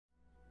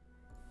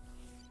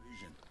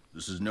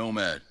This is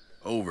Nomad.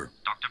 Over.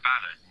 Dr.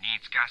 Ballard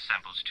needs gas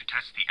samples to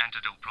test the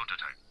antidote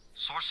prototype.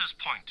 Sources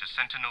point to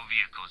Sentinel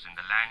vehicles in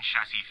the land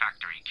chassis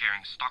factory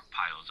carrying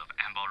stockpiles of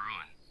amber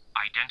ruin.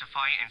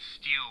 Identify and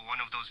steal one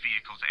of those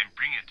vehicles and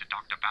bring it to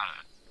Dr.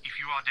 Ballard. If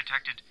you are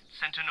detected,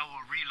 Sentinel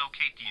will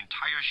relocate the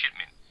entire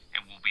shipment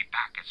and we'll be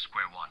back at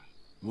square one.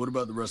 What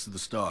about the rest of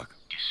the stock?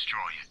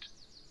 Destroy it.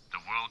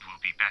 The world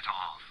will be better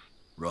off.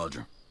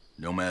 Roger.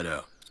 Nomad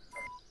out.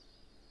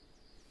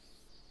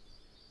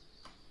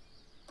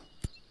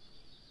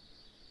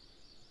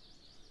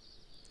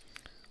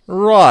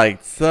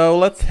 Right, so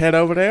let's head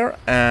over there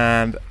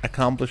and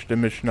accomplish the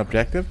mission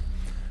objective.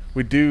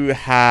 We do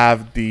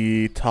have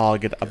the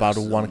target about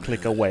one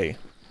click away.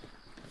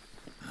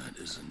 That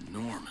is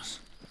enormous.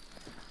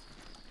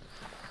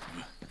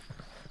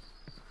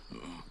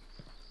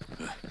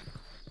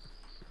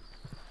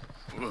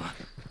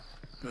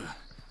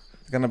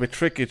 It's gonna be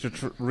tricky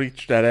to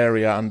reach that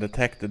area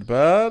undetected,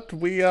 but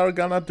we are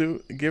gonna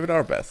give it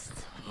our best.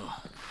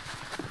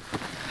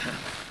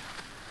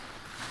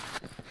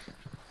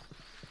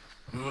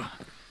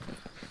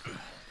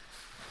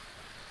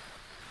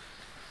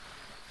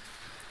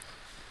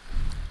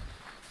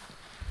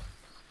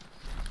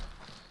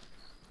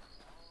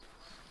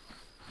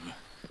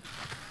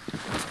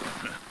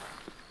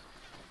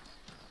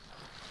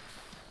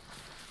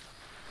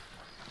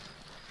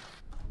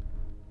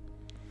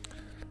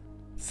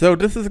 So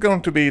this is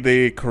going to be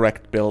the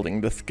correct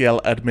building, the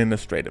skill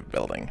administrative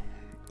building.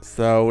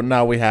 So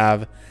now we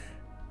have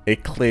a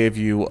clear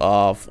view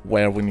of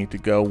where we need to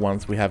go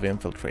once we have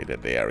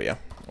infiltrated the area,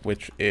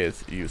 which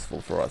is useful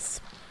for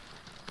us.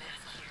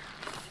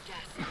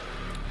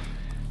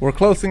 We're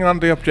closing on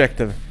the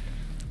objective.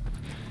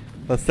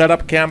 Let's set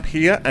up camp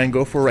here and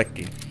go for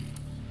recce.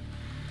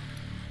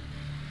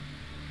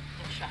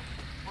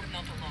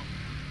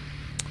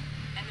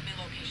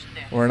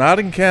 We're not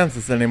in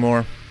Kansas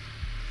anymore.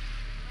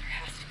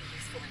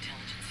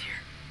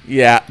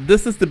 Yeah,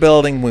 this is the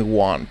building we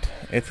want.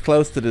 It's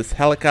close to this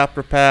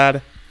helicopter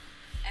pad.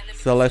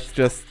 So let's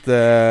just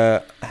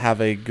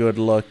have a good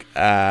look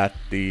at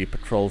the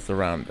patrols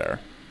around there.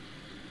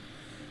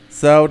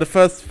 So the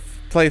first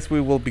place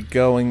we will be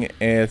going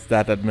is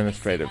that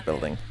administrative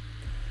building.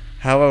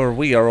 However,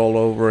 we are all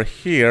over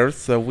here,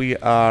 so we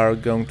are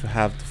going to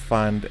have to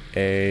find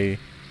a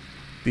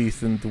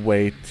decent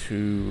way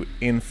to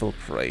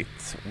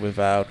infiltrate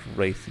without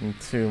raising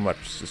too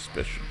much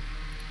suspicion.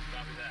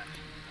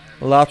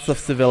 Lots of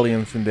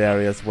civilians in the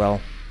area as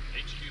well.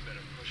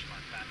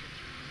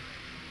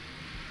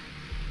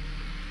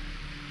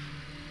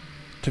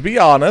 To be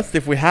honest,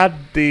 if we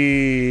had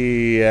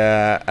the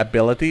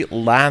ability,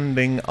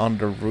 landing on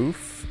the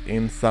roof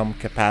in some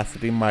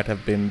capacity might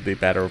have been the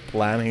better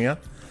plan here.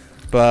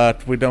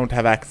 But we don't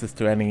have access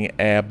to any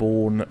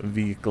airborne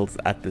vehicles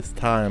at this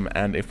time,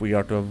 and if we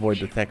are to avoid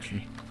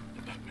detection.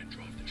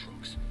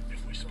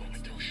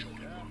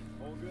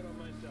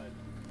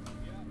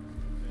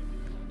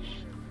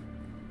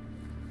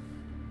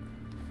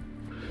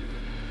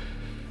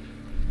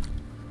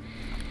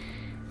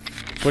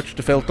 Switch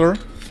the filter.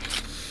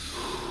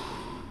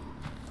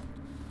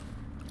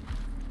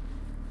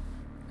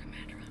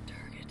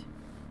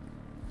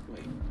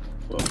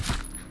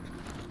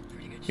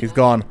 He's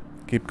gone.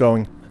 Keep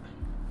going.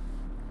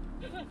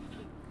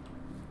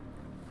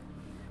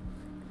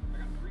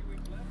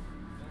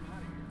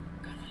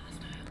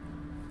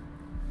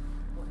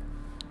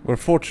 We're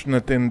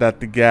fortunate in that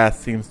the gas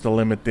seems to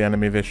limit the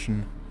enemy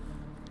vision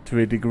to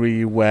a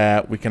degree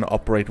where we can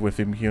operate with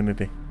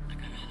impunity.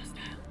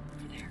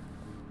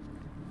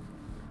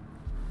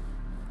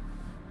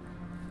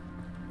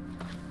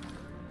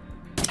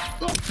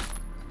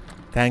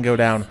 Tango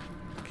down.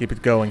 Keep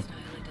it going.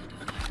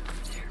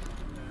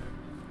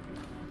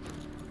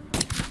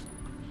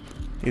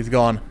 He's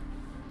gone.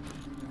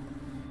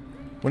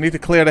 We need to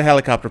clear the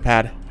helicopter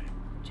pad.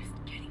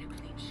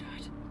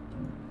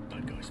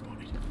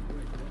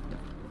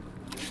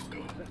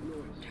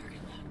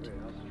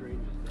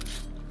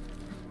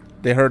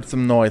 They heard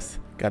some noise.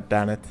 God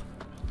damn it.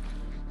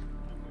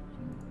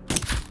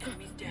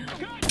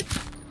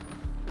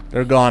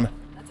 They're gone.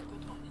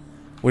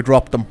 We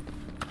dropped them.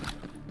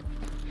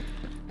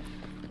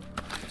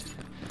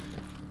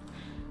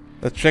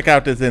 Let's check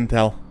out this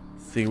intel.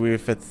 See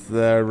if it's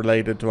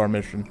related to our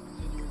mission.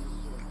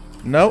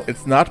 No,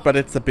 it's not, but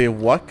it's a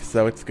bivouac,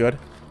 so it's good.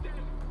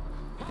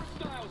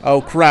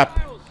 Oh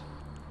crap.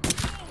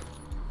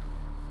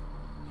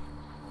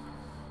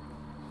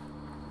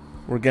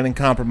 We're getting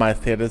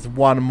compromised here. There's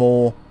one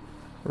more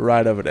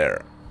right over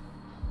there.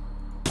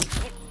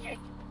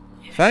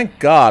 Thank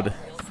God.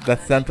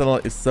 That sentinel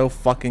is so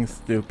fucking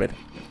stupid.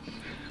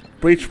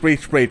 Breach,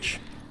 breach, breach.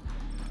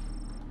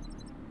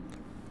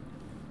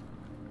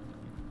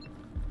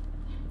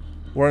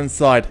 We're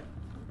inside.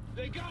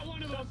 They got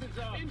one of us.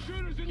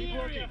 Intruders in the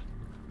area.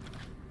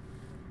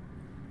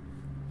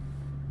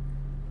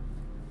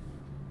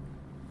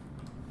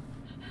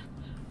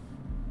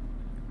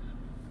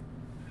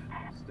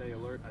 Stay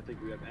alert. I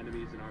think we have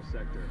enemies in our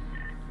sector.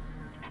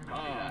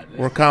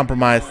 We're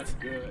compromised.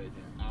 Good.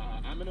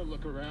 I'm gonna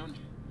look around.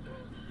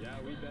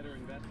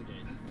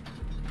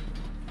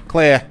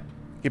 Clear.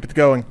 Keep it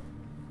going.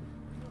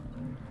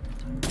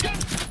 Good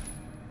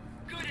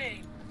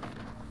aim.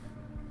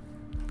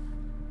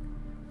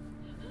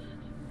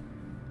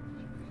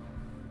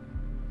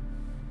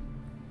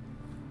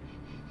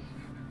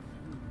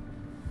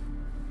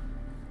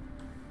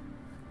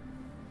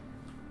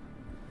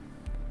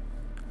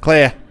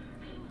 Clear.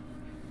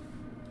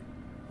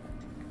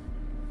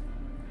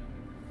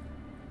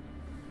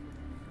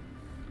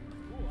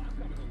 Ooh, I'm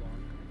coming along.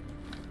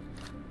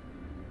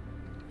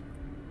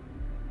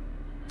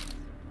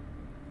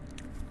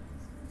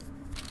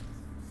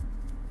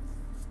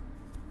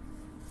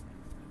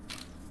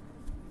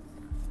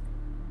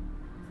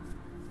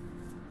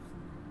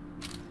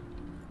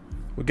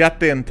 We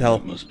got the That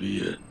intel. must be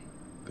it.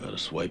 Gotta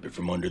swipe it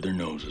from under their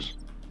noses.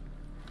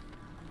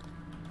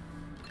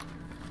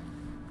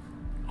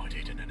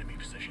 Eyed an enemy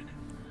position.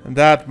 And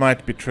that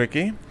might be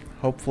tricky.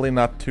 Hopefully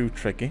not too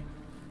tricky.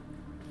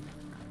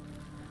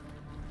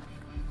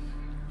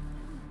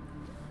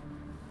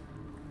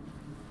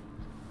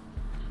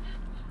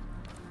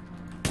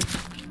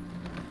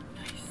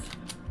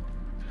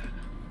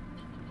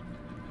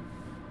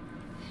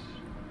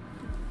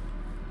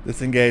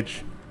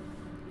 Disengage.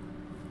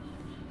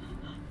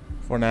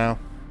 For now.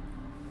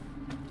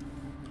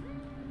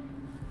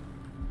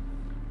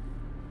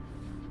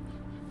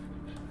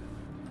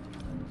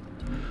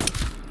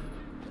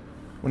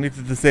 We need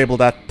to disable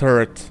that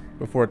turret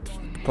before it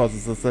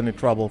causes us any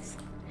troubles.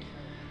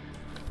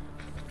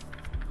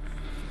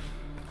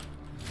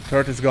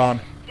 Turret is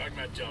gone.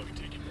 Bagman target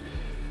taken.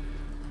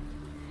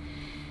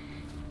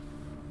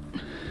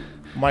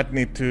 Might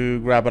need to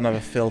grab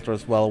another filter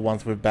as well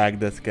once we've bagged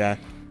this guy.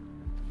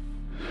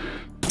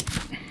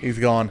 He's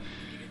gone.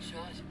 Good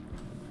shot.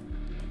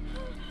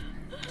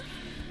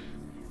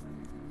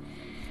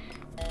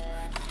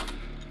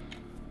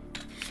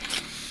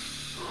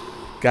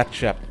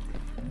 Gotcha.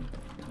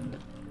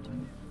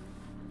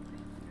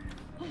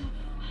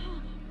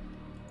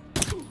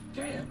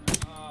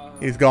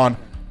 He's gone.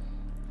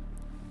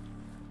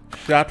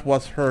 Shot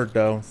was heard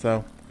though,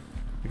 so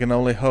we can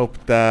only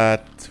hope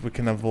that we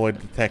can avoid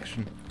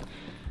detection.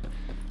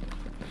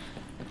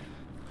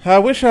 I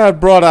wish I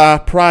had brought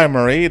a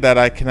primary that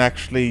I can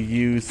actually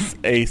use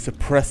a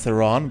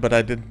suppressor on, but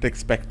I didn't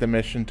expect the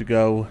mission to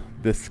go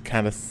this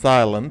kind of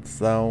silent,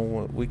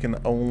 so we can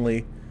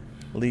only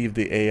leave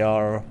the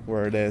AR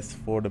where it is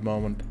for the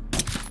moment.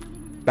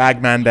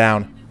 Bagman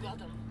down. Got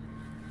them.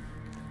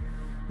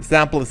 The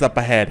sample is up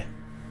ahead.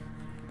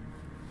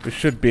 We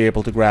should be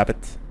able to grab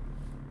it.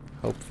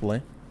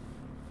 Hopefully.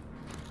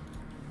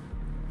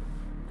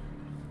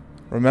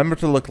 Remember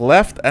to look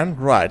left and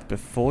right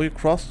before you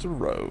cross the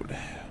road.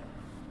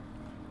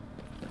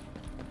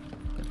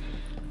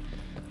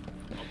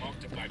 I'll mark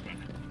the Bagman.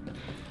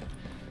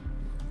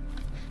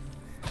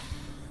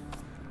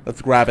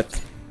 Let's grab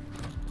it.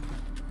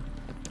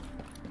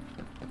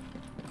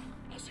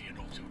 I see an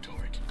auto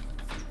turret.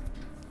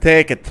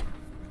 Take it.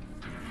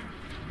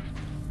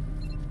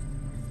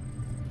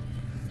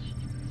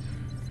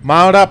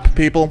 Mount up,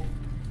 people.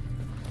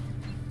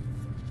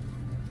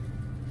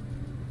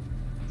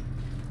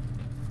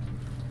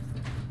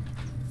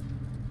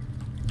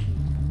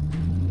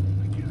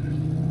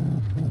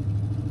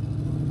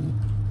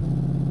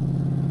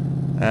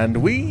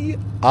 And we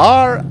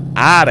are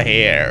out of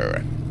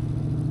here.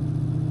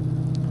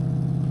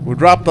 We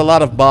dropped a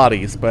lot of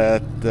bodies,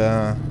 but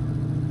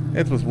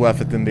it was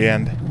worth it in the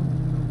end.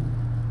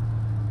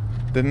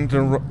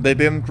 They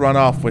didn't run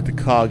off with the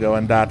cargo,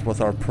 and that was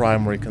our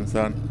primary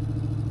concern.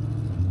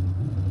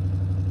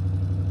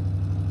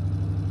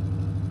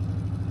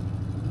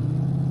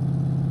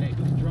 Hey,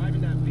 who's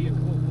driving that vehicle?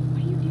 What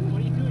are you doing?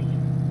 What are you doing here?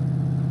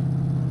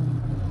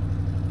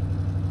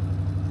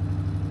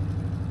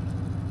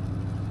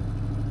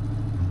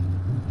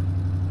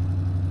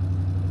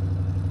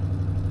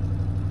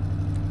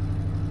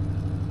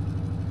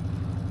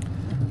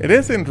 It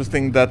is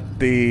interesting that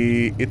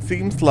it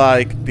seems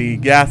like the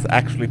gas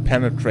actually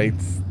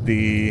penetrates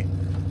the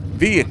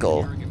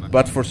vehicle,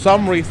 but for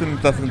some reason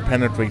it doesn't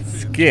penetrate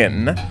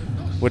skin,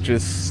 which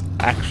is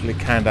actually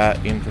kinda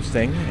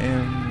interesting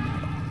in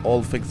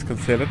all things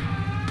considered.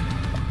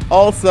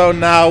 Also,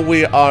 now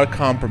we are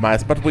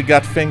compromised, but we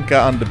got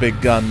Finka on the big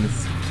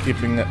guns,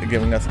 giving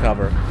us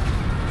cover.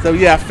 So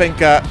yeah,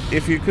 Finka,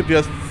 if you could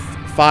just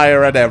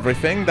fire at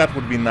everything, that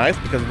would be nice,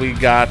 because we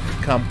got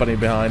company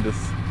behind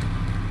us.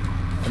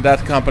 And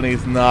that company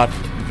is not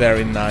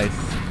very nice.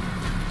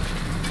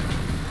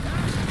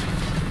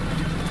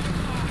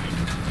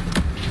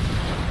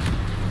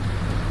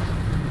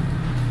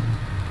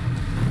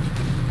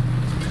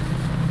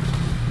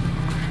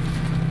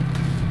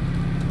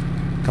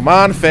 Come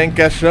on,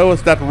 Finka, show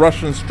us that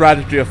Russian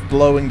strategy of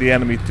blowing the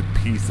enemy to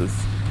pieces.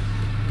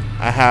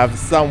 I have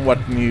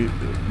somewhat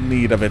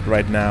need of it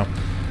right now.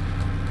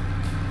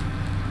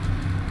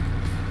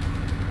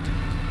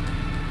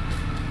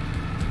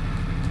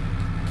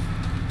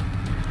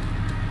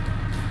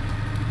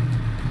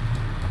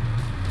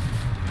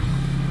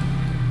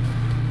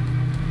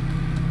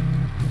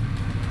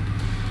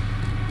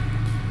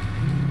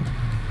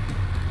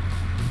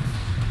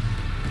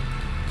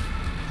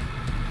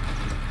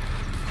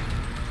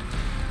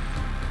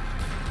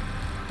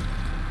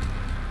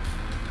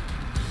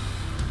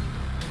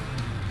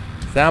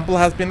 Sample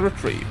has been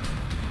retrieved.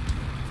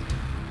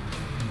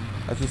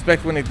 I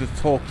suspect we need to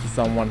talk to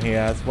someone here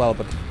as well,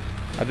 but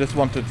I just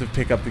wanted to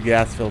pick up the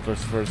gas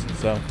filters first,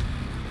 so...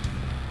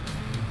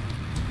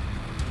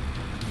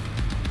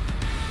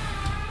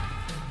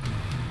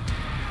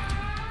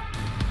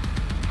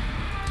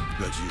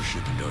 Got you a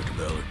ship in Dark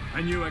Valor.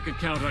 I knew I could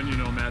count on you,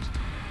 Nomad.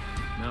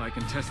 Now I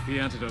can test the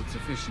antidote's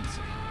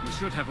efficiency. We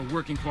should have a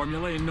working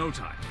formula in no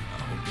time.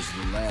 I hope this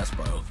is the last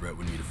bio threat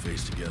we need to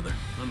face together.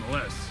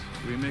 Nonetheless,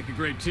 we make a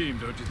great team,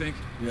 don't you think?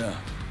 Yeah,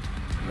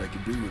 but I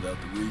could do without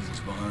the reasons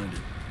behind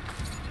it.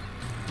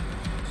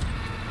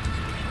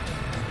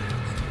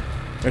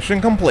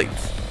 Mission complete.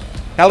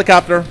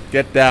 Helicopter,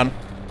 get down.